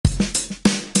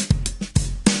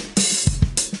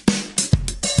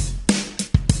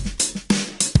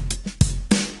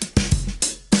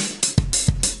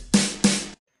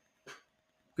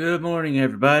Good morning,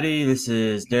 everybody. This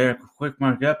is Derek with Quick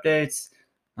Market Updates.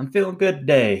 I'm feeling good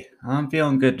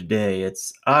today.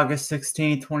 It's August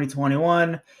 16th,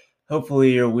 2021.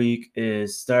 Hopefully, your week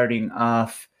is starting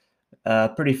off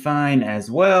pretty fine as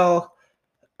well.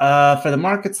 For the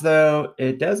markets, though,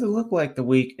 it doesn't look like the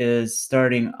week is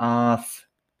starting off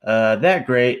that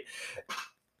great.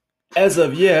 As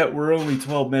of yet, we're only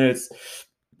 12 minutes,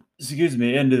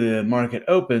 into the market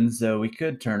open, so we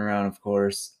could turn around, of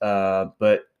course.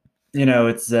 But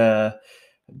it's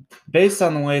based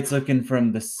on the way it's looking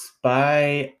from the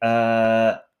SPY,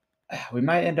 we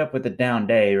might end up with a down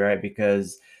day, right?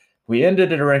 Because we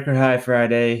ended at a record high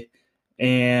Friday,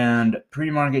 and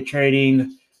pre-market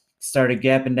trading started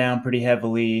gapping down pretty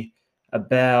heavily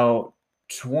about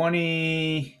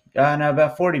 40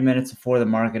 minutes before the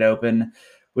market opened.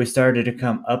 We started to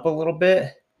come up a little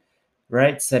bit,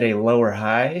 right? Set a lower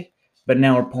high, but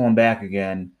now we're pulling back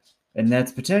again. And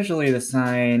that's potentially the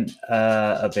sign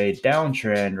of a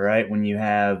downtrend, right? When you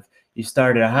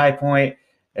start at a high point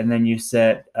and then you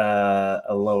set a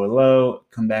lower low,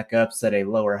 come back up, set a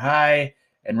lower high.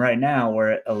 And right now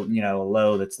we're at a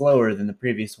low that's lower than the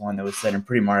previous one that was set in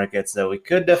pre-market. So we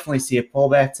could definitely see a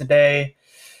pullback today.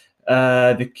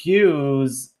 The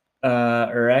Qs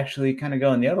are actually kind of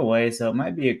going the other way, so it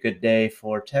might be a good day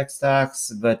for tech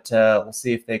stocks, but we'll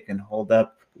see if they can hold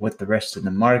up with the rest of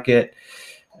the market.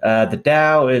 The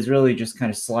Dow is really just kind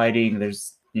of sliding.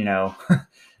 There's,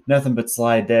 nothing but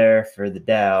slide there for the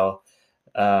Dow.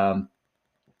 So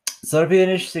it'll be an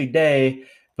interesting day.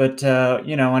 But,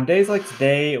 on days like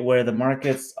today where the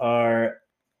markets are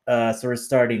sort of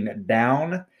starting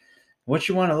down, what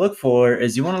you want to look for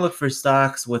is you want to look for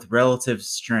stocks with relative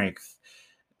strength.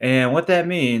 And what that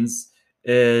means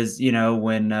is,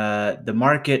 when the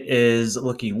market is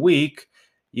looking weak,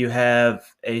 you have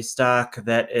a stock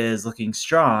that is looking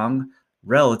strong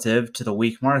relative to the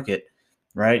weak market,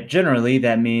 right? Generally,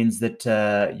 that means that,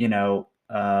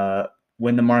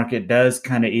 when the market does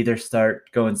kind of either start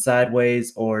going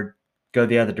sideways or go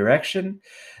the other direction,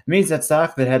 it means that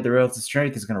stock that had the relative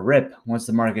strength is going to rip once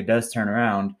the market does turn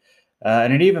around.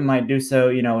 And it even might do so,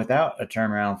 without a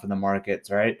turnaround from the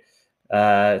markets, right?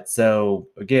 So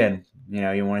again,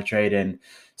 you want to trade in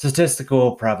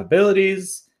statistical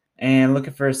probabilities and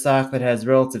looking for a stock that has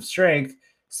relative strength,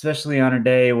 especially on a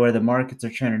day where the markets are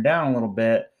trending down a little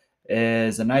bit,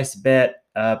 is a nice bet,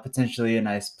 potentially a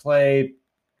nice play.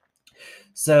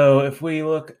 So if we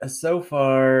look so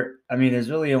far, I mean,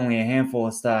 there's really only a handful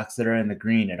of stocks that are in the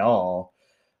green at all.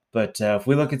 But if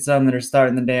we look at some that are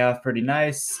starting the day off pretty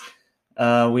nice,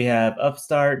 we have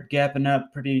Upstart gapping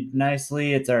up pretty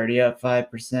nicely. It's already up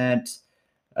 5%.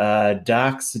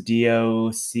 Docs,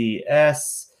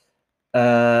 DOCS.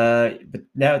 But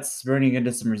now it's running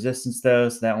into some resistance though,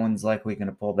 so that one's likely going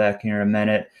to pull back here in a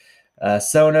minute.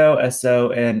 Sono,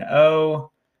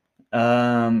 SONO,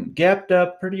 gapped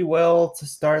up pretty well to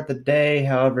start the day.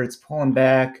 However, it's pulling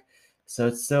back, so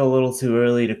it's still a little too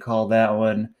early to call that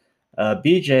one.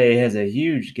 BJ has a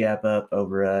huge gap up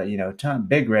over a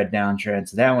big red downtrend,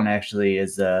 so that one actually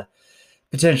is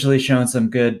potentially showing some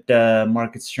good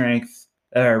market strength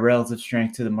or relative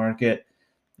strength to the market,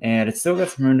 and it's still got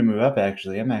some room to move up.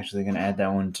 Actually, I'm actually going to add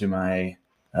that one to my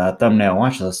thumbnail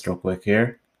watch list real quick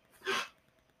here.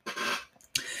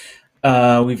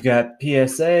 We've got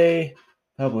PSA,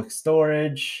 Public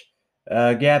Storage,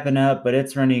 gapping up, but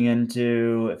it's running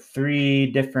into 3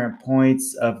 different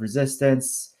points of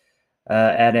resistance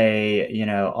at a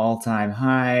all-time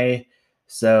high.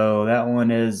 So that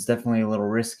one is definitely a little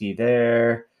risky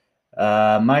there.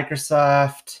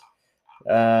 Microsoft,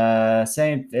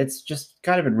 same. It's just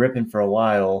kind of been ripping for a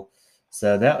while.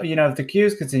 So that if the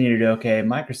Qs continue to do okay,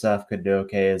 Microsoft could do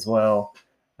okay as well.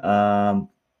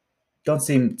 Don't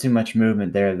see too much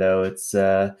movement there though. It's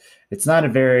not a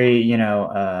very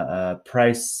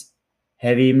price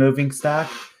heavy moving stock,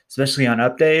 especially on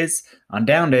up days. On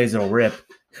down days it'll rip,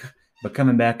 but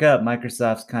coming back up,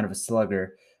 Microsoft's kind of a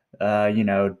slugger.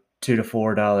 $2 to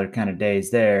 $4 kind of days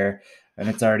there, and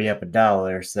it's already up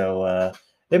 $1. So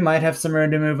it might have some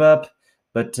room to move up,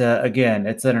 but again,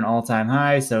 it's at an all-time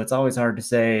high, so it's always hard to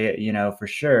say for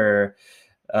sure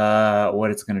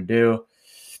what it's going to do.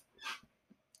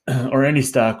 Or any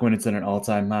stock when it's at an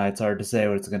all-time high, it's hard to say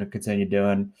what it's going to continue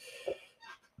doing.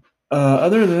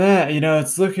 Other than that,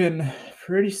 it's looking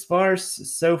pretty sparse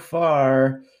so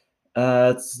far.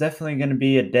 It's definitely going to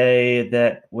be a day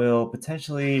that will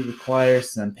potentially require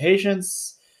some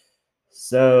patience.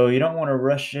 So you don't want to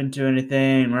rush into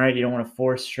anything, right? You don't want to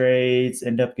force trades,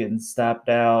 end up getting stopped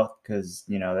out, because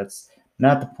that's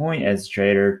not the point as a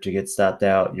trader, to get stopped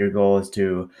out. Your goal is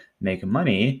to make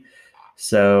money.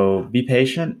 So be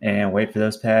patient and wait for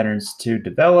those patterns to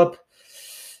develop.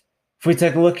 If we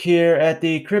take a look here at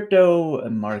the crypto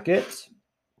market,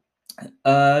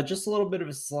 just a little bit of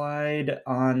a slide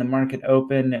on the market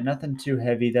open. Nothing too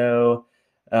heavy though.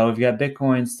 We've got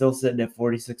Bitcoin still sitting at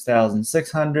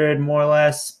 46,600 more or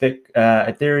less.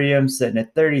 Ethereum sitting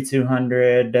at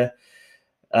 3,200.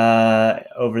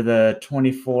 Over the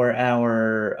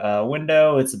 24-hour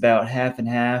window, it's about half and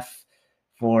half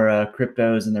for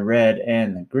cryptos in the red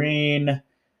and the green.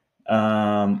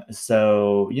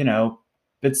 So,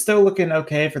 it's still looking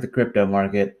okay for the crypto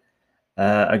market.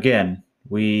 Again,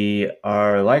 we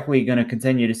are likely going to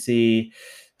continue to see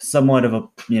somewhat of a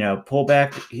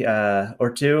pullback or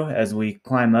two as we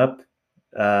climb up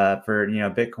for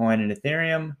Bitcoin and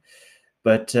Ethereum.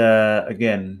 But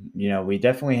again, we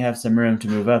definitely have some room to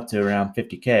move up to around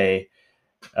 50K.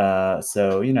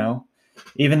 So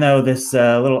even though this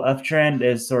little uptrend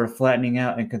is sort of flattening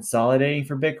out and consolidating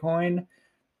for Bitcoin,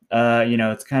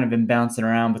 it's kind of been bouncing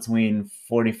around between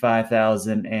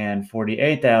 45,000 and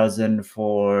 48,000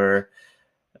 for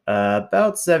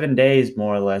about 7 days,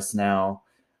 more or less now.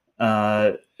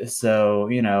 So,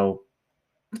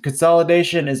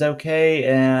 consolidation is okay,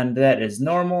 and that is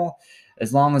normal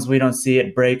as long as we don't see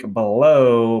it break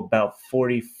below about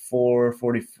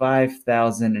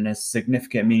 45,000 in a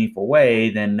significant, meaningful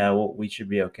way, then we should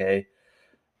be okay.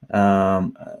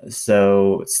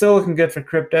 So it's still looking good for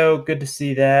crypto. Good to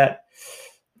see that.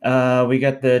 We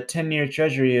got the 10-year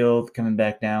treasury yield coming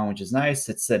back down, which is nice.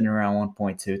 It's sitting around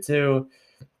 1.22,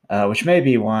 which may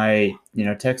be why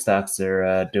tech stocks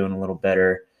are doing a little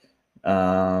better.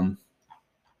 Of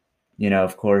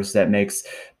course, that makes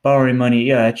borrowing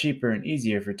money cheaper and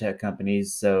easier for tech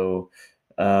companies. So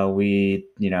when we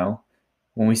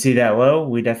see that low,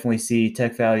 we definitely see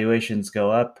tech valuations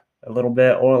go up a little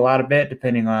bit or a lot of bit,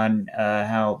 depending on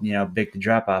how big the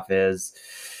drop off is.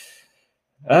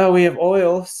 We have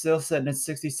oil still sitting at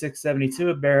 66.72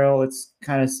 a barrel. It's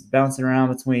kind of bouncing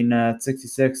around between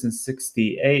 66 and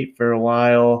 68 for a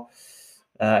while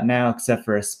now, except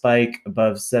for a spike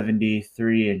above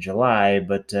 73 in July.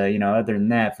 But other than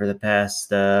that, for the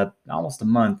past almost a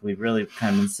month, we've really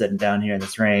kind of been sitting down here in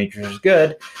this range, which is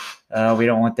good. We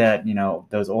don't want that,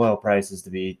 those oil prices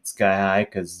to be sky high,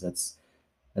 because that's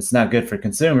not good for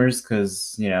consumers,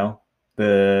 because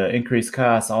the increased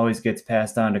cost always gets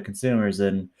passed on to consumers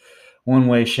in one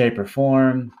way, shape, or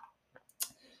form.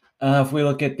 If we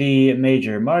look at the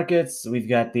major markets, we've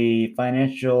got the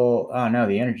financial. Oh no,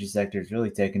 the energy sector is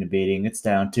really taking a beating. It's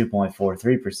down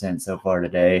 2.43% so far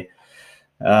today.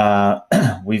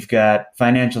 We've got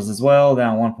financials as well,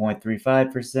 down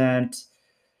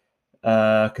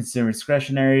 1.35%. Consumer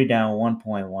discretionary down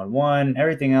 1.11.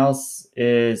 Everything else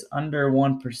is under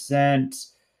 1%.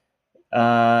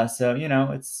 So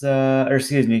it's or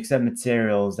excuse me, except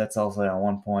materials, that's also at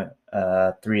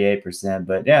 1.38%.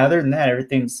 But yeah, other than that,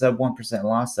 everything's sub 1%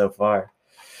 loss so far.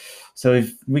 So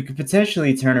if we could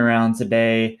potentially turn around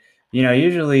today,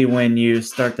 usually when you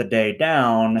start the day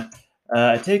down,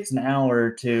 it takes an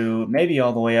hour to maybe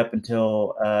all the way up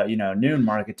until noon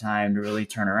market time to really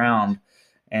turn around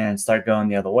and start going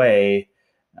the other way.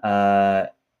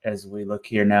 As we look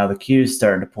here now, the Q is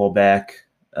starting to pull back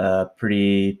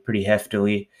pretty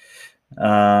heftily.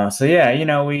 So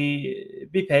yeah, we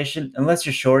be patient unless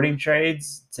you're shorting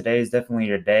trades. Today is definitely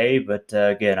your day, but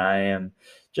again, I am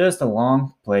just a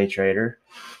long play trader,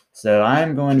 so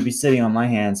I'm going to be sitting on my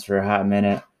hands for a hot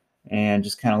minute and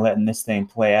just kind of letting this thing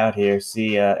play out here,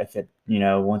 see if it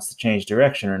wants to change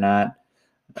direction or not.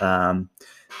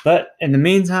 But in the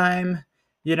meantime,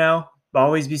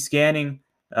 always be scanning.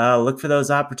 Look for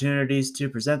those opportunities to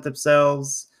present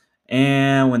themselves.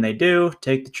 And when they do,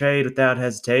 take the trade without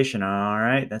hesitation. All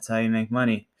right, that's how you make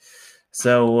money.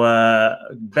 So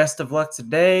best of luck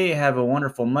today. Have a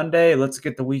wonderful Monday. Let's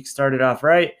get the week started off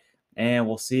right, and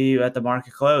we'll see you at the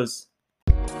market close.